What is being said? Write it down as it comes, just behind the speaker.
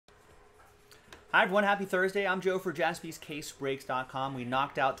Hi everyone, happy Thursday. I'm Joe for JaspysCaseBreaks.com. We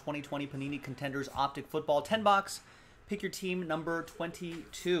knocked out 2020 Panini Contenders Optic Football 10 box. Pick your team number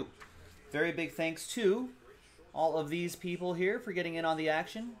 22. Very big thanks to all of these people here for getting in on the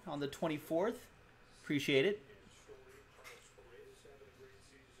action on the 24th. Appreciate it.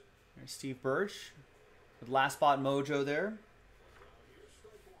 There's Steve Birch with Last Spot Mojo there.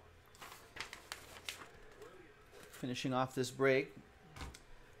 Finishing off this break.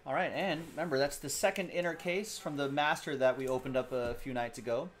 All right, and remember, that's the second inner case from the master that we opened up a few nights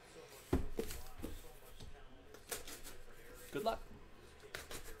ago. Good luck.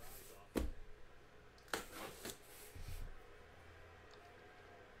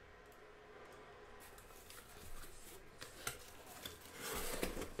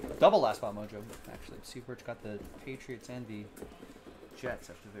 Double Last Spot Mojo, actually. Steve Birch got the Patriots and the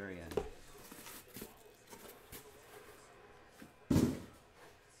Jets at the very end.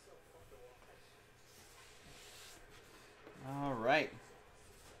 All right.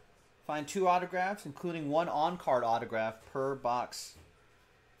 Find 2 autographs, including 1 on-card autograph per box.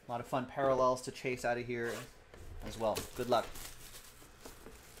 A lot of fun parallels to chase out of here as well. Good luck.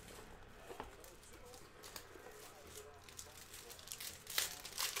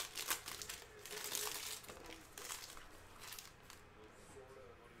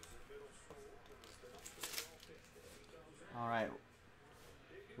 All right.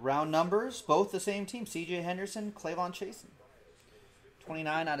 Round numbers, both the same team. C.J. Henderson, Clavon Chasen.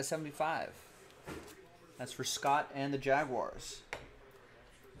 29 out of 75. That's for Scott and the Jaguars.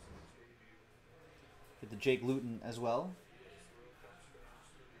 Get the Jake Luton as well.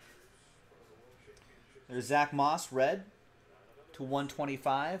 There's Zach Moss, red to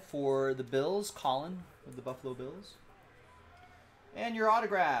 125 for the Bills. Colin with the Buffalo Bills. And your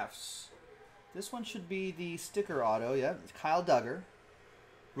autographs. This one should be the sticker auto. Yeah, it's Kyle Duggar.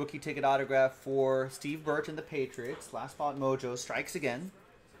 Rookie ticket autograph for Steve Birch and the Patriots. Last Spot Mojo strikes again.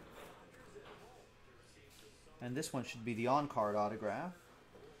 And this one should be the on-card autograph.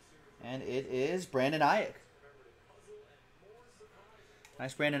 And it is Brandon Ayuk.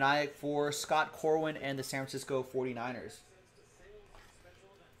 Nice Brandon Ayuk for Scott Corwin and the San Francisco 49ers.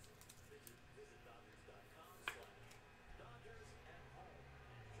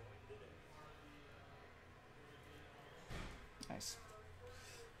 Nice.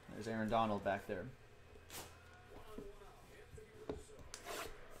 There's Aaron Donald back there.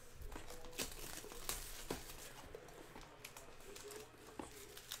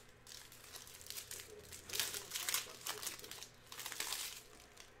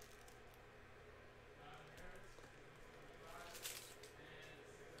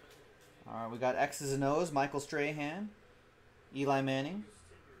 All right, we got X's and O's, Michael Strahan, Eli Manning.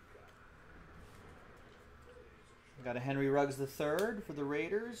 We got a Henry Ruggs III for the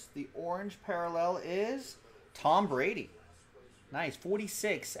Raiders. The orange parallel is Tom Brady. Nice,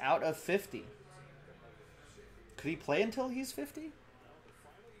 46 out of 50. Could he play until he's 50?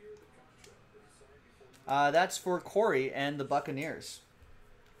 That's for Corey and the Buccaneers.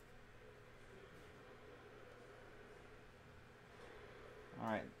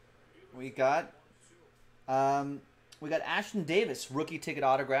 All right. We got Ashton Davis, rookie ticket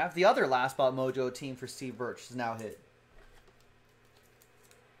autograph. The other Last Spot Mojo team for Steve Birch is now hit.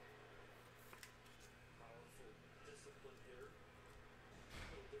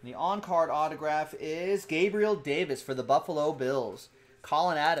 And the on-card autograph is Gabriel Davis for the Buffalo Bills.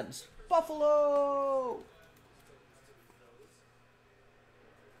 Colin Adams, Buffalo!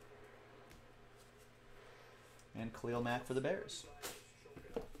 And Khalil Mack for the Bears.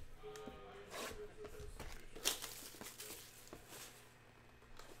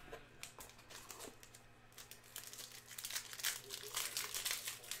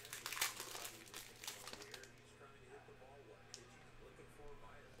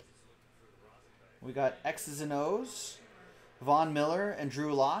 We got X's and O's, Von Miller and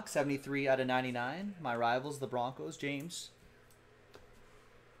Drew Lock, 73 out of 99. My rivals, the Broncos, James.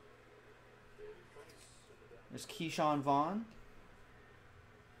 There's Keyshawn Vaughn.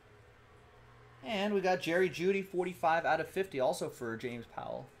 And we got Jerry Jeudy, 45 out of 50, also for James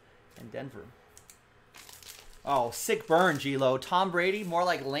Powell in Denver. Oh, sick burn, G-Lo. Tom Brady, more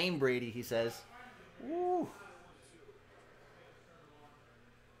like lame Brady, he says. Woo.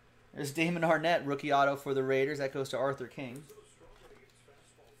 There's Damon Arnett, rookie auto for the Raiders. That goes to Arthur King.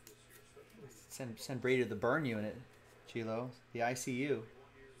 Send Brady to the burn unit, Chilo. The ICU.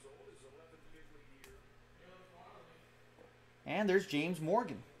 And there's James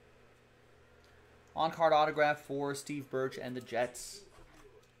Morgan. On-card autograph for Steve Birch and the Jets.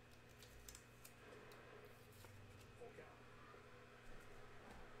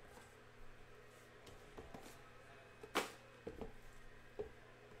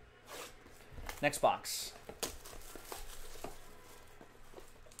 Next box.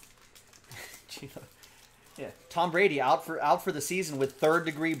 Yeah, Tom Brady out for the season with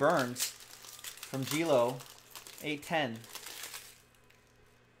third-degree burns from Gilo, 810.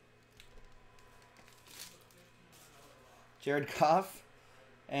 Jared Goff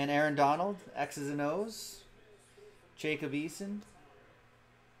and Aaron Donald, X's and O's. Jacob Eason.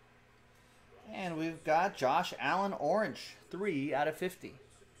 And we've got Josh Allen orange, 3 out of 50.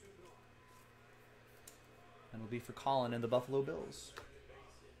 And will be for Colin and the Buffalo Bills.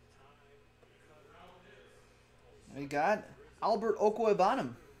 We got Albert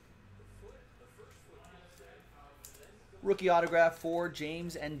Okwuegbunam. Rookie autograph for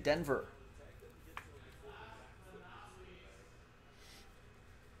James and Denver.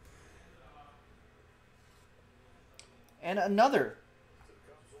 And another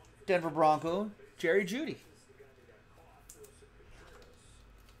Denver Bronco, Jerry Jeudy.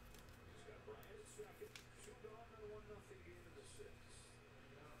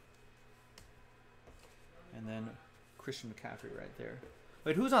 And then Christian McCaffrey right there.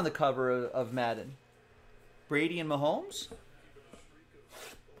 Wait, who's on the cover of Madden? Brady and Mahomes?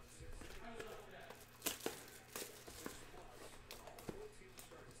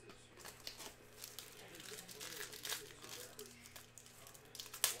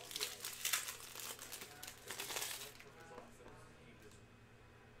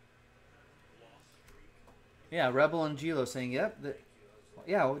 Yeah, Rebel and Gilo saying, yep.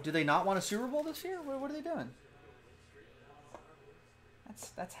 Yeah, do they not want a Super Bowl this year? What are they doing?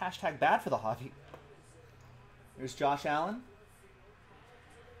 That's hashtag bad for the hobby. There's Josh Allen.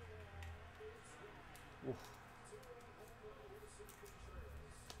 Oof.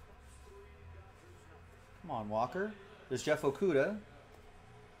 Come on, Walker. There's Jeff Okuda.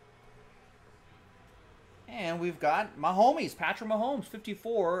 And we've got my homies, Patrick Mahomes,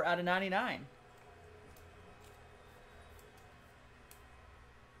 54 out of 99.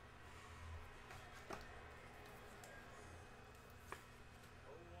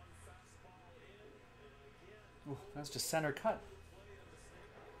 Ooh, that's just center cut.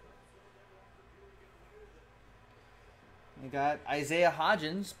 We got Isaiah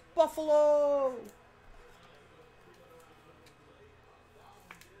Hodgins, Buffalo.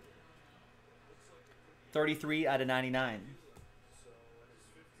 $33 out of 99.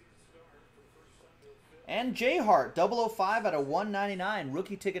 And J Hart, 005 out of 199.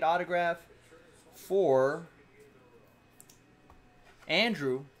 Rookie ticket autograph for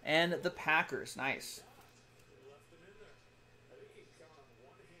Andrew and the Packers. Nice.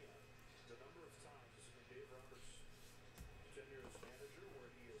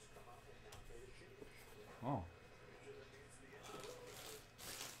 Oh.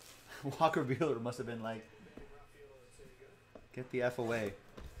 Walker Buehler must have been like, get the F away.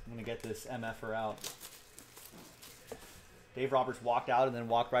 I'm going to get this MFer out. Dave Roberts walked out and then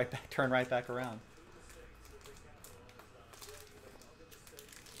walked right back, turned right back around.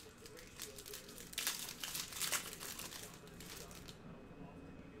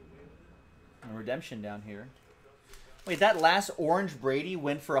 And redemption down here. Wait, that last orange Brady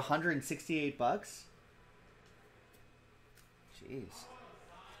went for $168? Jeez.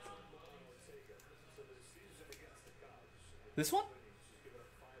 This one?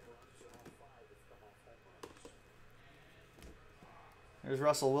 There's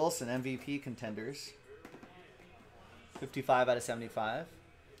Russell Wilson, MVP contenders. 55 out of 75.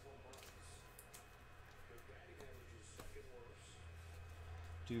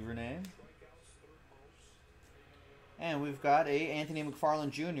 Duvernay. And we've got a Anthony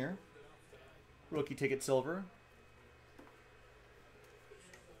McFarland Jr. Rookie ticket silver.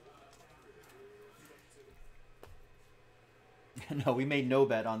 No, we made no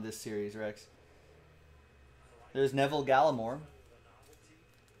bet on this series, Rex. There's Neville Gallimore.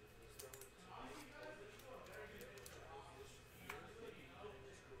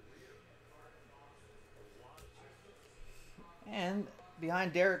 And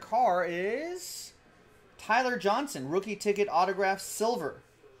behind Derek Carr is Tyler Johnson, rookie ticket autograph silver.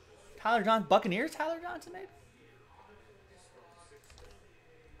 Tyler Johnson, Buccaneers, Tyler Johnson, maybe?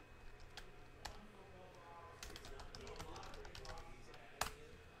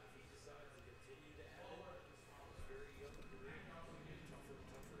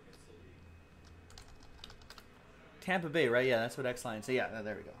 Tampa Bay, right? Yeah, that's what X-Line said. Yeah,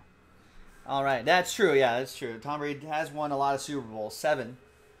 there we go. All right, that's true. Yeah, that's true. Tom Brady has won a lot of Super Bowls, 7.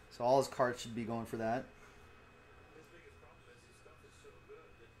 So all his cards should be going for that.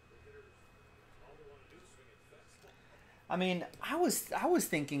 I mean, I was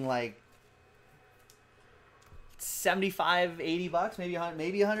thinking like 75, $80,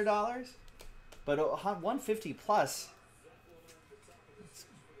 maybe $100. But 150 plus, it's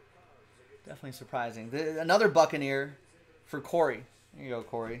definitely surprising. Another Buccaneer for Corey. There you go,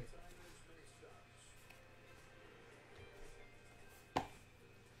 Corey.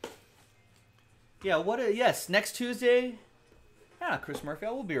 Yeah, yes, next Tuesday. Yeah, Chris Murphy, I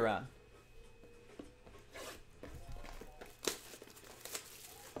will be around.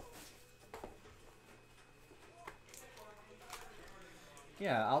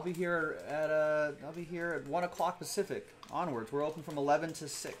 Yeah, I'll be here at 1 o'clock Pacific onwards. We're open from 11 to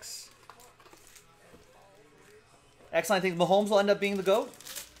 6. Excellent. I think Mahomes will end up being the GOAT.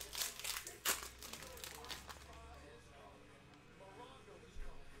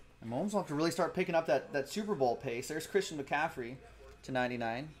 And Mahomes will have to really start picking up that Super Bowl pace. There's Christian McCaffrey to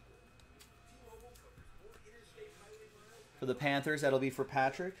 99. For the Panthers, that'll be for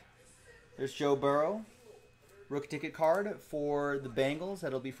Patrick. There's Joe Burrow. Rookie ticket card for the Bengals.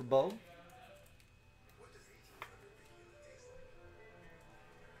 That'll be for Bo.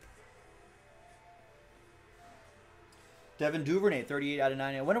 Devin Duvernay, 38 out of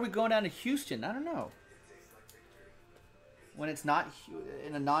 99. When are we going down to Houston? I don't know. When it's not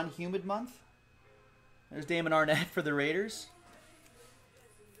in a non-humid month. There's Damon Arnett for the Raiders.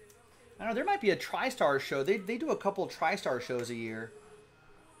 I don't know. There might be a TriStar show. They do a couple TriStar shows a year.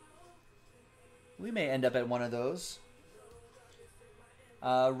 We may end up at one of those.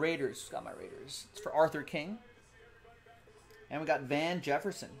 Raiders. Got my Raiders. It's for Arthur King. And we got Van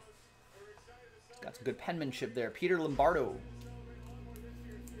Jefferson. Got some good penmanship there. Peter Lombardo.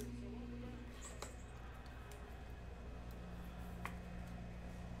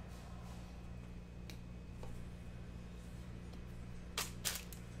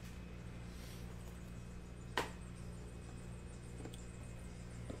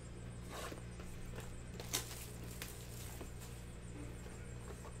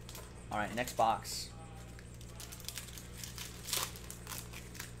 All right, next box.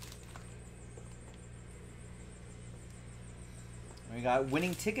 We got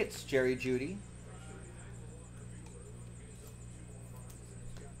winning tickets, Jerry Jeudy.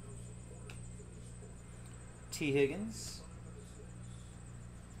 T. Higgins.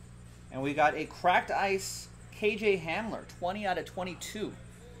 And we got a cracked ice KJ Hamler, 20 out of 22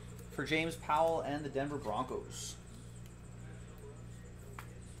 for James Powell and the Denver Broncos.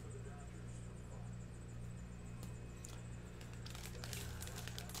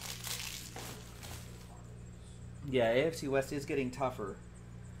 Yeah, AFC West is getting tougher.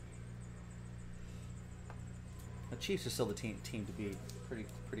 The Chiefs are still the team to beat,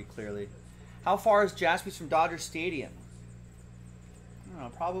 pretty clearly. How far is Jaspys from Dodger Stadium? I don't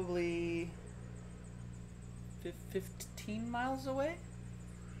know, probably 15 miles away?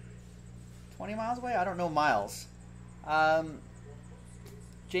 20 miles away? I don't know miles.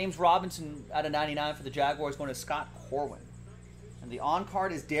 James Robinson out of 99 for the Jaguars, going to Scott Corwin. And the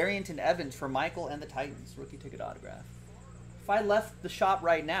on-card is Darrynton Evans for Michael and the Titans. Rookie ticket autograph. If I left the shop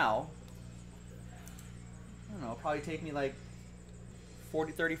right now, I don't know, probably take me like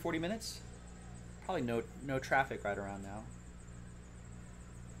 30, 40 minutes. Probably no traffic right around now.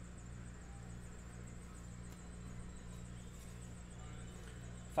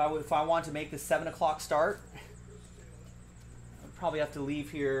 If I want to make the 7 o'clock start, I'd probably have to leave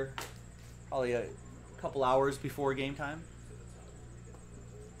here probably a couple hours before game time.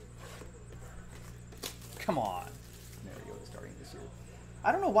 Come on. There we go, starting this year.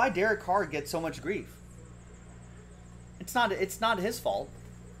 I don't know why Derek Carr gets so much grief. It's not his fault.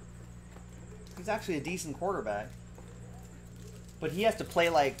 He's actually a decent quarterback. But he has to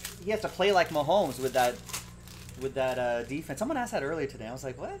play like Mahomes with that defense. Someone asked that earlier today. I was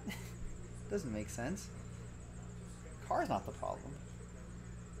like, what? Doesn't make sense. Carr's not the problem.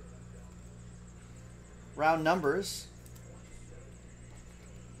 Round numbers.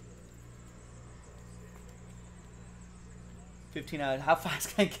 How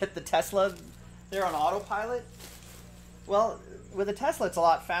fast can I get the Tesla there on autopilot? Well, with a Tesla, it's a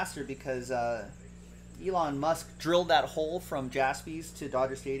lot faster because Elon Musk drilled that hole from Jaspys to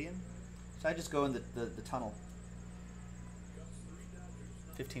Dodger Stadium. So I just go in the tunnel.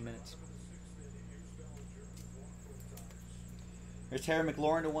 15 minutes. There's Terry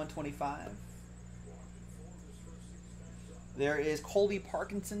McLaurin to 125. There is Colby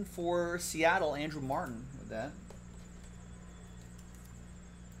Parkinson for Seattle. Andrew Martin with that.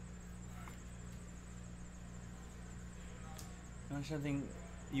 Something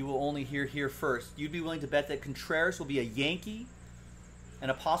you will only hear here first. You'd be willing to bet that Contreras will be a Yankee, and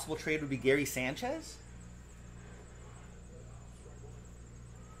a possible trade would be Gary Sanchez?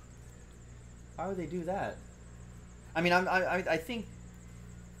 Why would they do that? I mean, I think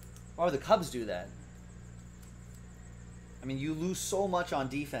Why would the Cubs do that? I mean, you lose so much on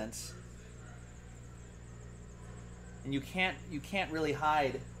defense, and you can't really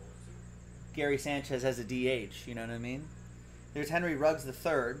hide Gary Sanchez as a DH. You know what I mean? There's Henry Ruggs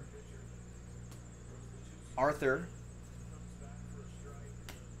III, Arthur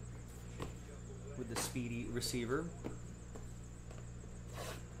with the speedy receiver.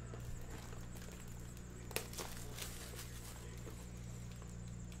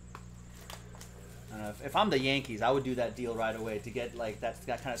 I don't know, if I'm the Yankees, I would do that deal right away to get like that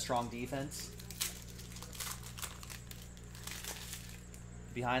kind of strong defense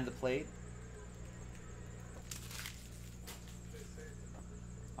behind the plate.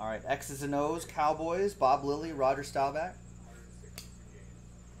 All right, X's and O's, Cowboys, Bob Lilly, Roger Staubach.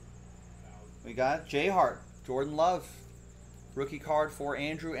 We got Jay Hart, Jordan Love, rookie card for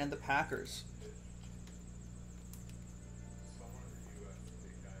Andrew and the Packers.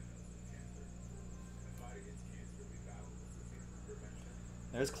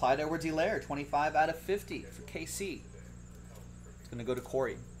 There's Clyde Edwards-Helaire, 25 out of 50 for KC. It's going to go to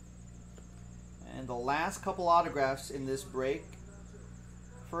Corey. And the last couple autographs in this break.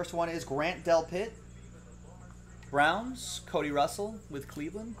 First one is Grant Delpit, Browns, Cody Russell with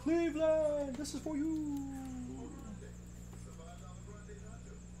Cleveland. Cleveland, this is for you.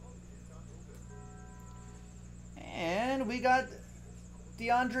 And we got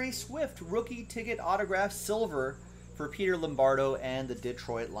DeAndre Swift, rookie ticket autograph silver for Peter Lombardo and the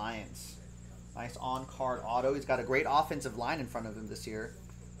Detroit Lions. Nice on-card auto. He's got a great offensive line in front of him this year.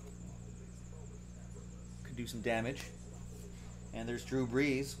 Could do some damage. And there's Drew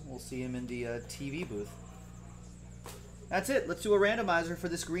Brees. We'll see him in the TV booth. That's it. Let's do a randomizer for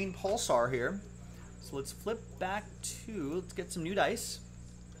this green Pulsar here. So let's flip back to, let's get some new dice.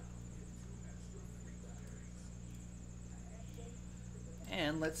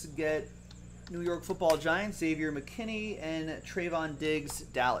 And let's get New York Football Giants, Xavier McKinney, and Trayvon Diggs,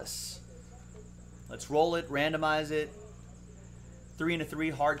 Dallas. Let's roll it, randomize it. 3 and a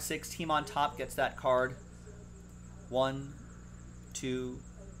 3, hard 6. Team on top gets that card. 1, 2,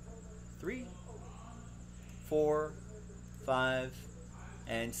 3, 4, 5,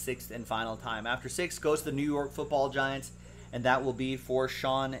 and 6th and final time. After 6 goes to the New York Football Giants, and that will be for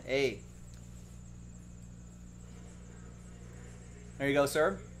Sean A. There you go,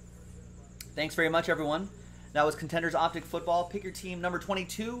 sir. Thanks very much, everyone. That was Contenders Optic Football. Pick your team number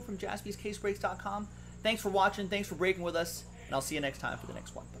 22 from jaspyscasebreaks.com. Thanks for watching. Thanks for breaking with us. And I'll see you next time for the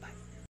next one. Bye-bye.